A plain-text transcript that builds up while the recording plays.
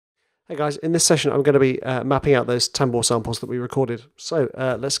Hey guys, in this session I'm going to be mapping out those Tambour samples that we recorded. So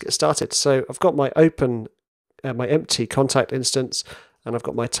let's get started. So I've got my my empty Kontakt instance, and I've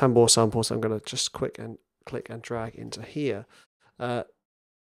got my Tambour samples. I'm going to just click and drag into here. Now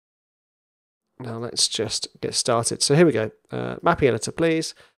let's just get started. So here we go. Mapping editor,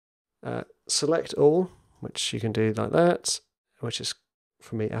 please. Select all, which you can do like that, which is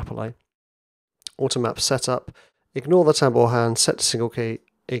for me Apple A. Automap setup. Ignore the Tambour hand. Set to single key.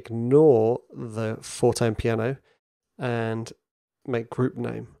 Ignore the forte and piano, and make group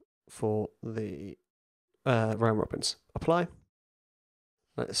name for the round robins. Apply.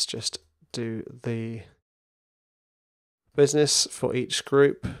 Let's just do the business for each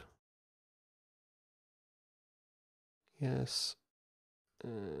group. Yes.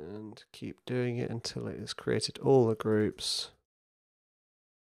 And keep doing it until it has created all the groups.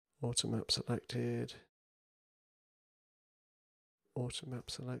 Automap selected. Automap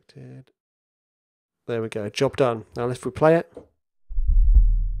selected. There we go. Job done. Now if we play it.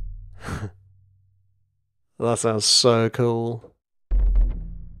 That sounds so cool.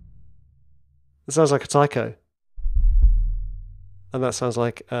 It sounds like a taiko. And that sounds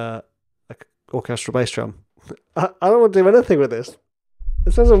like an orchestral bass drum. I don't want to do anything with this.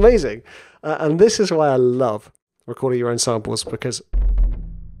 It sounds amazing. And this is why I love recording your own samples, because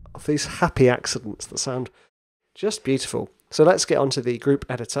of these happy accidents that sound just beautiful. So let's get onto the group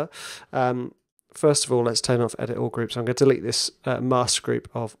editor. First of all, let's turn off edit all groups. I'm going to delete this master group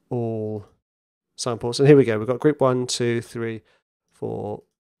of all samples. And here we go. We've got group 1, 2, 3, 4,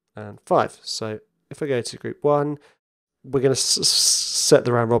 and 5. So if I go to group 1, we're going to set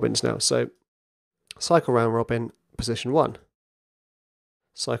the round robins now. So cycle round robin, position 1.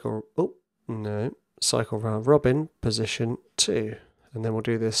 Cycle round robin, position 2. And then we'll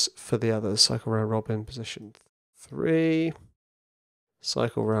do this for the others. Cycle round robin, position 3.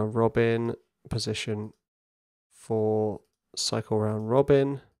 Cycle round robin, position 4. Cycle round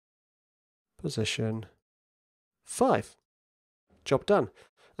robin, position 5. Job done.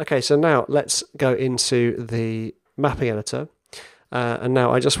 Okay, so now let's go into the mapping editor. And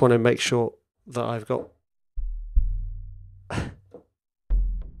now I just want to make sure that I've got...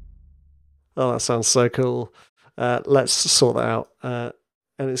 Oh, that sounds so cool. Let's sort that out.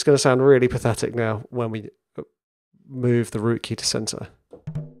 And it's going to sound really pathetic now when we move the root key to center.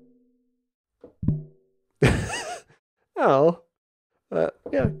 Oh,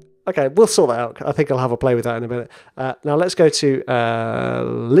 yeah. Okay, we'll sort that out. I think I'll have a play with that in a minute. Now let's go to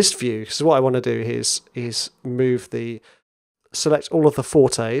list view. So what I want to do is select all of the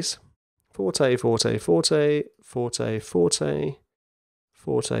fortes. Forte, forte, forte, forte, forte,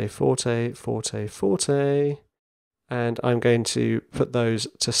 forte, forte, forte, forte. And I'm going to put those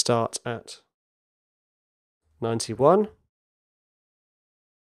to start at 91,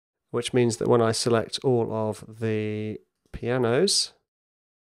 which means that when I select all of the pianos,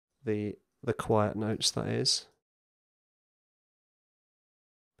 the quiet notes, that is,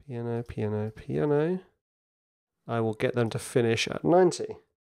 piano, piano, piano, I will get them to finish at 90.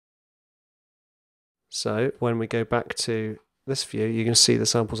 So when we go back to this view, you can see the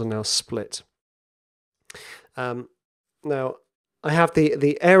samples are now split. Now I have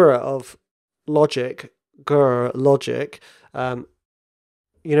the error of logic, logic.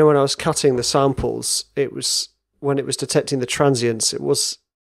 You know, when I was cutting the samples, it was when it was detecting the transients, it was,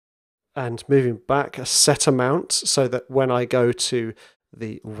 and moving back a set amount, so that when I go to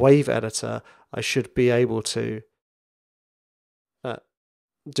the wave editor, I should be able to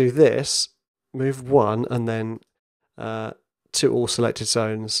do this, move 1, and then to all selected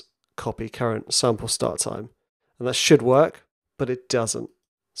zones, copy current sample start time. And that should work, but it doesn't.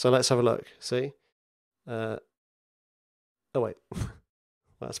 So let's have a look. See? Oh, wait.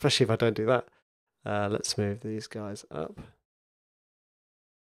 Well, especially if I don't do that. Let's move these guys up.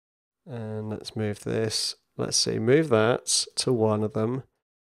 And let's move this. Let's see, move that to one of them.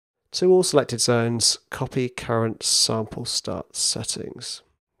 To all selected zones, copy current sample start settings.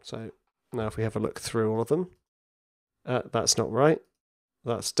 So now if we have a look through all of them, that's not right.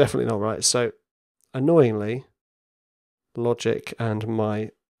 That's definitely not right. So annoyingly, logic and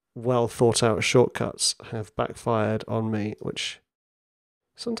my well thought out shortcuts have backfired on me, which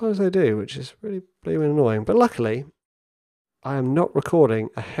sometimes they do, which is really blooming annoying. But luckily, I am not recording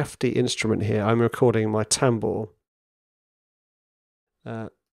a hefty instrument here. I'm recording my tambour.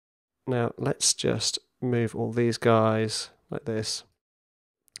 Now let's just move all these guys like this.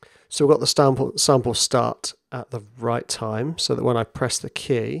 So we've got the sample start at the right time, so that when I press the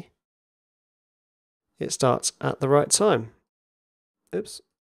key, it starts at the right time. Oops,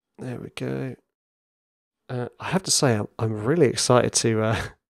 there we go. I have to say, I'm really excited to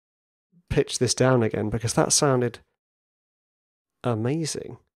pitch this down again because that sounded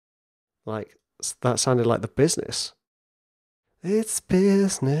amazing. Like, that sounded like the business. It's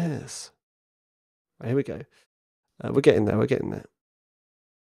business. Here we go. We're getting there. We're getting there.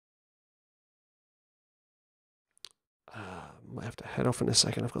 Might have to head off in a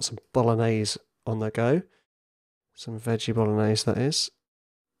second. I've got some bolognese on the go. Some veggie bolognese, that is.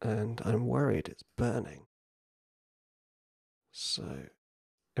 And I'm worried it's burning. So,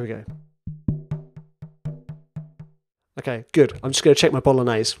 here we go. Okay, good. I'm just going to check my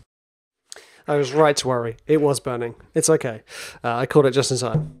bolognese. I was right to worry. It was burning. It's okay. I caught it just in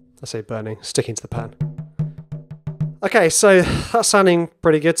time. I say burning, sticking to the pan. Okay, so that's sounding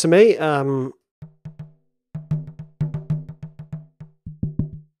pretty good to me.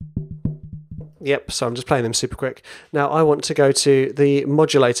 Yep, so I'm just playing them super quick. Now I want to go to the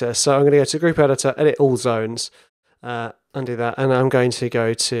modulator. So I'm going to go to Group Editor, edit all zones, undo that, and I'm going to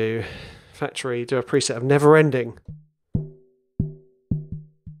go to Factory, do a preset of Never Ending.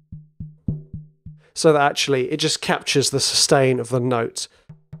 So that actually it just captures the sustain of the note.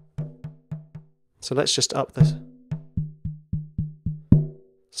 So let's just up this.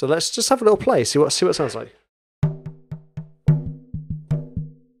 So let's just have a little play, see what it sounds like.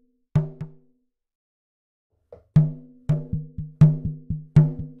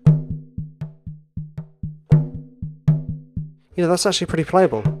 You know, that's actually pretty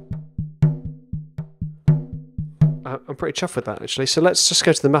playable. I'm pretty chuffed with that, actually. So let's just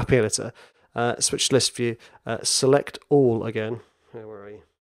go to the mapping editor, switch list view, select all again. Where are you?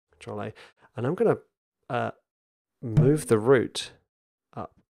 Control A. And I'm going to move the root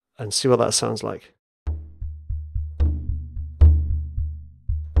up and see what that sounds like.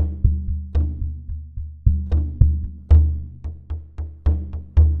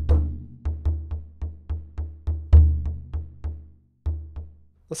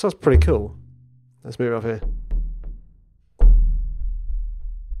 That sounds pretty cool. Let's move up here.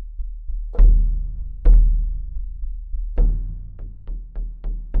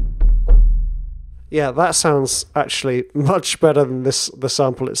 Yeah, that sounds actually much better than the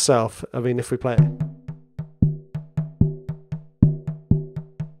sample itself. I mean, if we play it.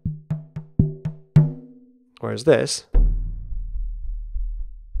 Whereas this...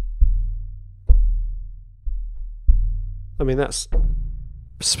 I mean, that's...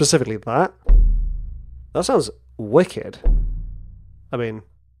 specifically that sounds wicked. I mean,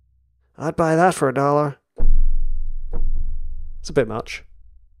 I'd buy that for $1. It's a bit much.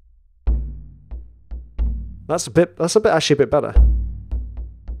 That's actually a bit better.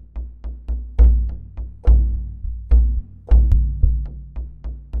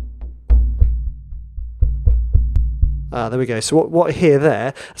 There we go. So what I hear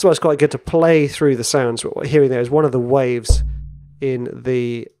there, that's why it's quite good to play through the sounds. What we're hearing there is one of the waves in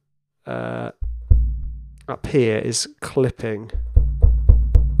the up here is clipping,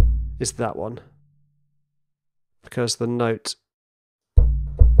 is that one, because the note,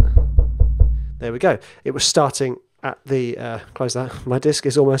 there we go, it was starting at the close that, my disk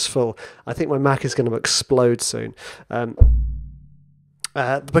is almost full. I think my Mac is going to explode soon,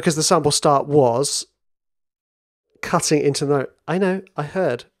 because the sample start was cutting into the note. I know, I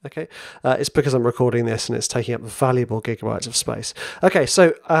heard. Okay, it's because I'm recording this and it's taking up valuable gigabytes of space. Okay,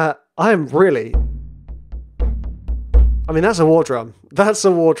 so I'm really... I mean, that's a war drum. That's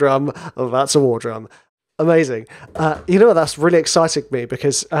a war drum. That's a war drum. Amazing. You know what? That's really exciting me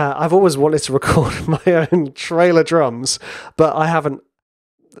because I've always wanted to record my own trailer drums, but I haven't,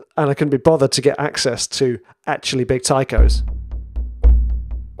 and I couldn't be bothered to get access to actually big taikos.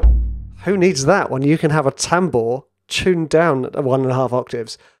 Who needs that when you can have a tambour tuned down at 1.5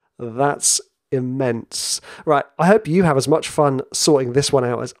 octaves? That's immense. Right, I hope you have as much fun sorting this one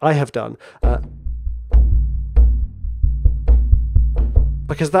out as I have done.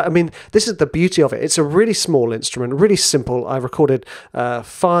 Because that, I mean, this is the beauty of it. It's a really small instrument, really simple. I recorded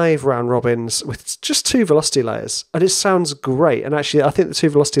 5 round robins with just 2 velocity layers, and it sounds great. And actually, I think the 2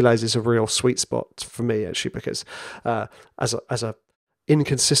 velocity layers is a real sweet spot for me, actually, because as a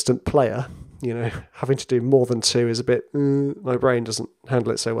inconsistent player, you know, having to do more than 2 is a bit, my brain doesn't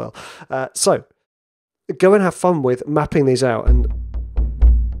handle it so well. So go and have fun with mapping these out. And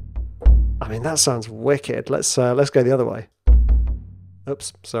I mean, that sounds wicked. Let's go the other way.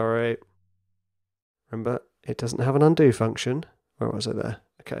 Oops, sorry. Remember, it doesn't have an undo function. Where was it there?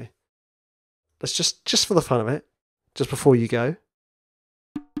 Okay. Let's just for the fun of it, just before you go.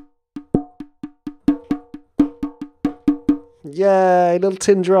 Yay, little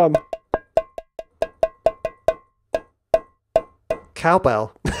tin drum.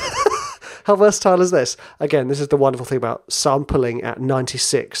 Cowbell. How versatile is this? Again, this is the wonderful thing about sampling at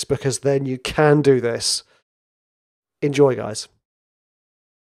 96, because then you can do this. Enjoy, guys.